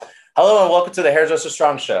Hello and welcome to the Hairdresser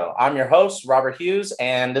Strong Show. I'm your host, Robert Hughes,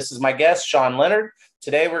 and this is my guest, Shawn Leonard.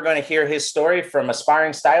 Today, we're going to hear his story from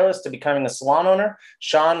aspiring stylist to becoming a salon owner.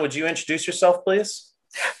 Shawn, would you introduce yourself, please?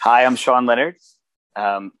 Hi, I'm Shawn Leonard,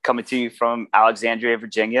 coming to you from Alexandria,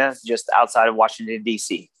 Virginia, just outside of Washington,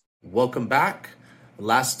 D.C. Welcome back.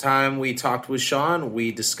 Last time we talked with Shawn,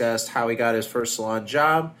 we discussed how he got his first salon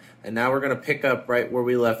job, and now we're going to pick up right where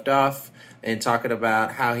we left off and talking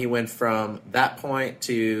about how he went from that point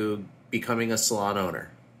to becoming a salon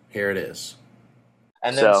owner. Here it is.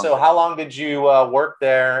 And then, so how long did you work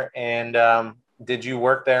there? And did you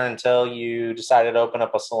work there until you decided to open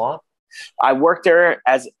up a salon? I worked there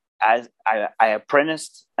as I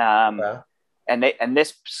apprenticed, and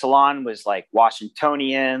this salon was like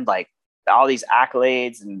Washingtonian, like all these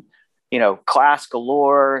accolades and class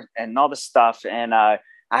galore and all this stuff. And I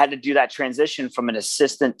had to do that transition from an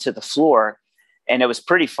assistant to the floor. And it was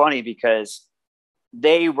pretty funny because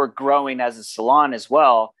they were growing as a salon as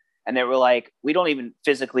well. And they were like, we don't even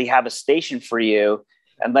physically have a station for you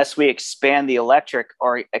unless we expand the electric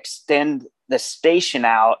or extend the station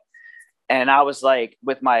out. And I was like,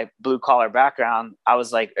 with my blue collar background, I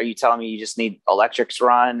was like, are you telling me you just need electrics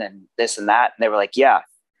run and this and that? And they were like, yeah.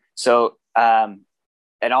 So, and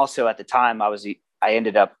also at the time I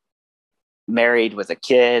ended up married with a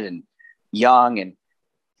kid and young and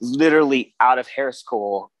literally out of hair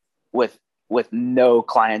school with no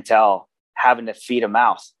clientele, having to feed a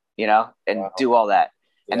mouth, and do all that.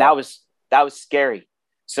 Yeah. And that was scary.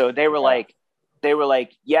 So they were like,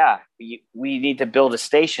 yeah, we need to build a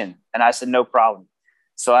station. And I said, no problem.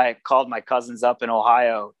 So I called my cousins up in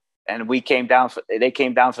Ohio and they came down for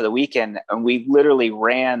the weekend, and we literally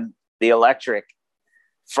ran the electric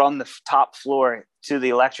from the top floor to the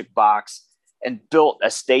electric box and built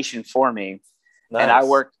a station for me. Nice.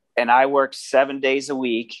 And I worked 7 days a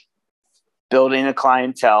week building a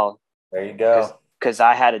clientele. There you go. Because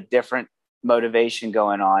I had a different motivation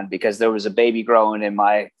going on because there was a baby growing in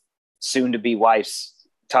my soon to be wife's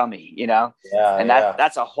tummy, Yeah. And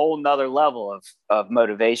that's a whole nother level of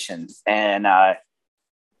motivation. And, I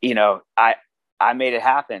made it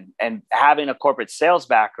happen. And having a corporate sales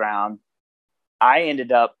background, I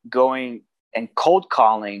ended up going and cold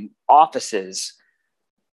calling offices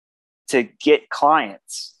to get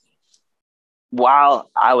clients while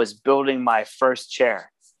I was building my first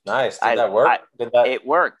chair. Nice. Did that work? It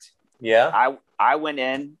worked. Yeah. I went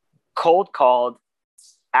in, cold called,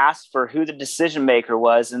 asked for who the decision maker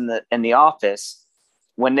was in the office.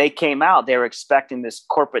 When they came out, they were expecting this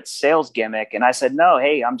corporate sales gimmick. And I said, no,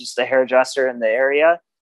 hey, I'm just a hairdresser in the area,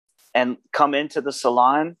 and come into the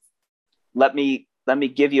salon. Let me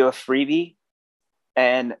give you a freebie.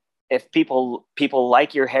 And if people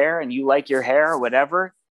like your hair and you like your hair or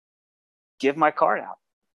whatever, give my card out.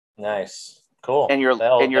 Nice. Cool. And you're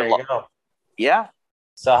go. Yeah.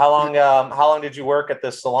 So how long did you work at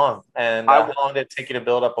this salon, and how long did it take you to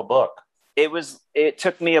build up a book? It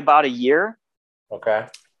took me about a year. Okay.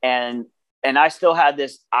 And I still had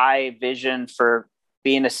this eye vision for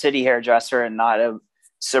being a city hairdresser and not a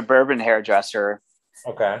suburban hairdresser.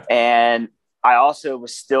 Okay. And I also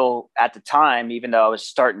was still, at the time, even though I was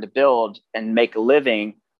starting to build and make a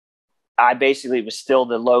living, I basically was still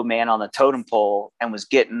the low man on the totem pole and was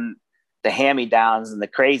getting the hand-me-downs and the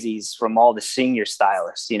crazies from all the senior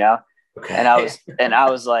stylists, Okay. And I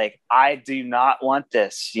was like, I do not want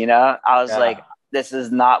this, I was like, this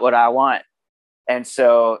is not what I want. And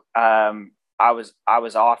so I was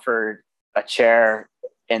offered a chair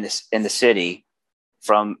in the city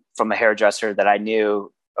from a hairdresser that I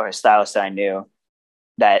knew, or a stylist that I knew,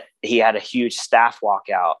 that he had a huge staff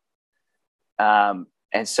walkout.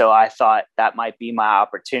 And so I thought that might be my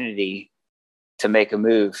opportunity to make a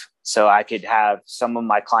move so I could have some of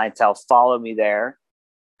my clientele follow me there,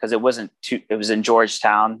 because it was in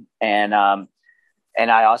Georgetown. And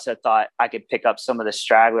I also thought I could pick up some of the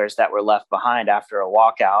stragglers that were left behind after a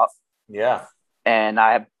walkout. Yeah. And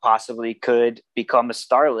I possibly could become a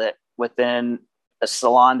starlet within a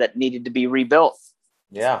salon that needed to be rebuilt.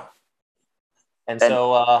 Yeah. And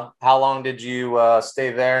so how long did you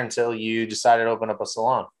stay there until you decided to open up a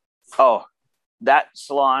salon? Oh, that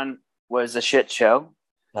salon was a shit show.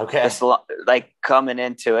 Okay. Salon, like coming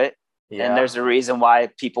into it. Yeah. And there's a reason why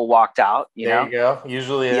people walked out, There you go.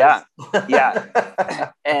 Usually is. Yeah.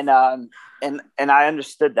 Yeah. And I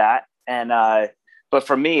understood that. And but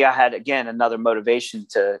for me, I had, again, another motivation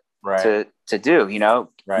to do,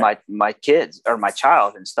 my kids or my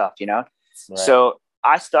child and stuff, Right. So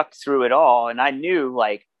I stuck through it all, and I knew,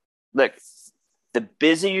 like, look, the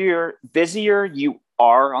busier you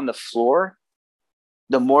are on the floor,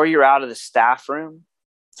 the more you're out of the staff room,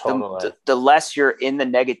 Totally. the less you're in the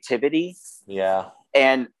negativity. Yeah.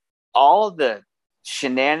 And all of the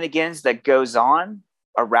shenanigans that goes on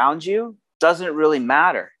around you doesn't really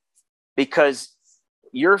matter, because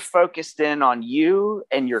you're focused in on you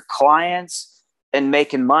and your clients and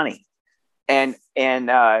making money. And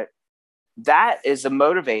that is a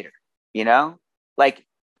motivator, you know, like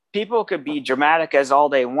people could be dramatic as all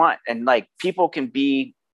they want. And like people can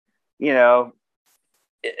be, you know,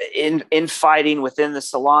 in fighting within the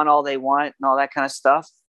salon all they want and all that kind of stuff.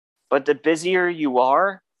 But the busier you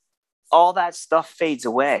are, all that stuff fades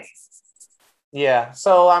away. Yeah.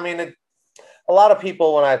 So, I mean, a lot of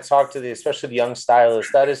people, when I talk to especially the young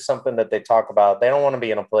stylists, that is something that they talk about. They don't want to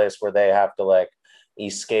be in a place where they have to like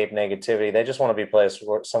escape negativity. They just want to be placed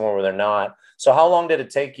somewhere where they're not. So how long did it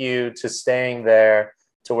take you to staying there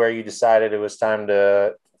to where you decided it was time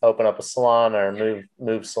to open up a salon or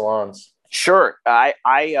move salons? Sure. I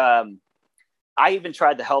even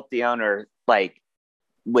tried to help the owner like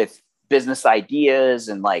with business ideas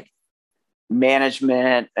and like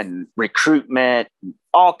management and recruitment, and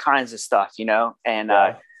all kinds of stuff, you know? And,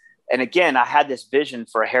 and again, I had this vision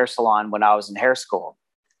for a hair salon when I was in hair school,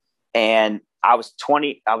 and I was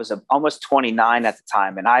almost 29 at the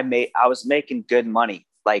time. And I was making good money,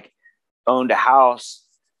 like owned a house,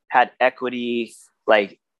 had equity,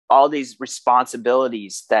 like all these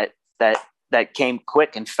responsibilities that came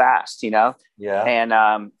quick and fast, you know? Yeah.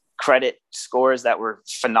 And, credit scores that were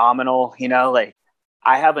phenomenal, you know, like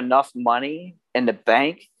I have enough money in the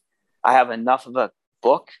bank. I have enough of a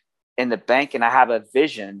book in the bank, and I have a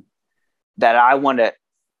vision that I want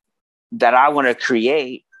to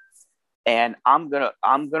create, and I'm going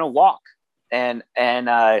to walk. And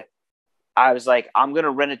I was like, I'm going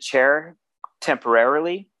to rent a chair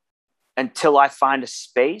temporarily until I find a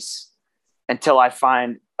space, until I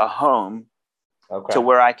find a home to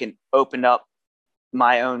where I can open up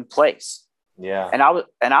my own place. Yeah. And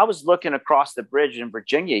I was looking across the bridge in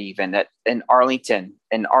Virginia, even in Arlington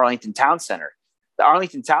Town Center. The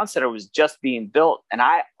Arlington Town Center was just being built, and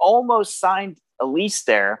I almost signed a lease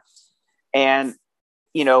there. And,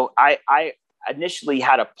 you know, I initially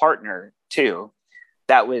had a partner too,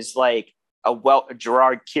 that was like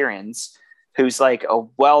Gerard Kieran's, who's like a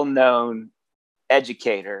well-known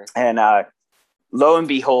educator. And lo and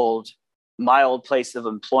behold, my old place of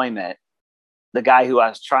employment, the guy who I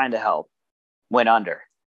was trying to help, went under.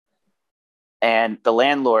 And the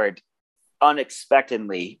landlord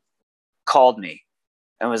unexpectedly called me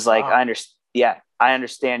and was like, wow. I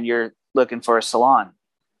understand you're looking for a salon.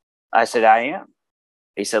 I said, I am.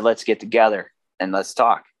 He said, let's get together and let's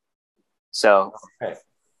talk. So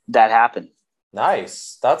that happened.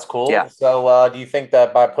 Nice. That's cool. Yeah. So do you think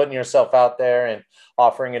that by putting yourself out there and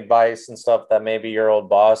offering advice and stuff, that maybe your old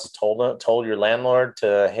boss told your landlord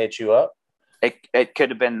to hit you up? It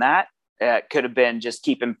could have been that. It could have been just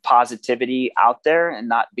keeping positivity out there and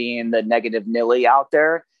not being the negative Nilly out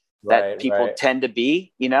there that people tend to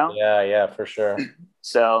be, you know? Yeah, for sure.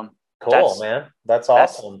 So cool, man. That's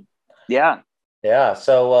awesome. Yeah. Yeah.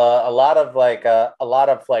 So a lot of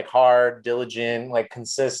hard, diligent, like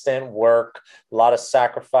consistent work, a lot of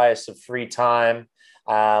sacrifice of free time,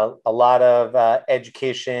 a lot of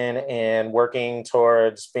education and working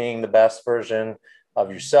towards being the best version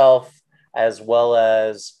of yourself, as well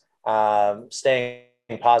as staying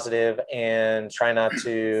positive and try not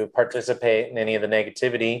to participate in any of the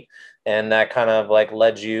negativity. And that kind of like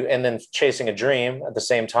led you, and then chasing a dream at the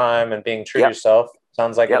same time and being true to yourself.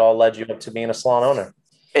 Sounds like it all led you up to being a salon owner.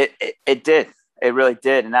 It did. It really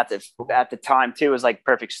did. And at the time too, it was like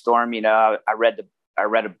perfect storm. You know, I read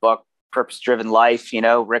a book, Purpose Driven Life, you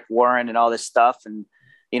know, Rick Warren and all this stuff. And,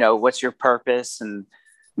 you know, what's your purpose and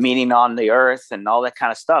meaning on the earth and all that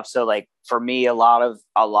kind of stuff. So like for me, a lot of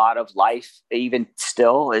life, even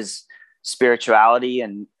still, is spirituality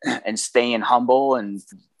and staying humble, and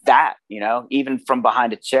that, you know, even from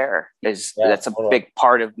behind a chair that's a big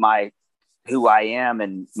part of who I am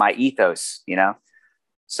and my ethos, you know?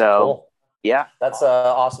 So, cool. Yeah, that's an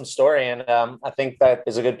awesome story. And I think that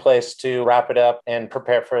is a good place to wrap it up and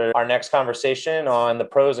prepare for our next conversation on the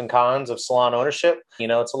pros and cons of salon ownership. You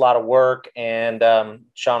know, it's a lot of work, and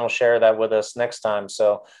Shawn will share that with us next time.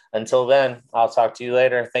 So until then, I'll talk to you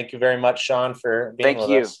later. Thank you very much, Shawn, for being with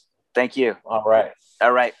us. Thank you. All right.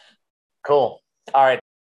 All right. Cool. All right.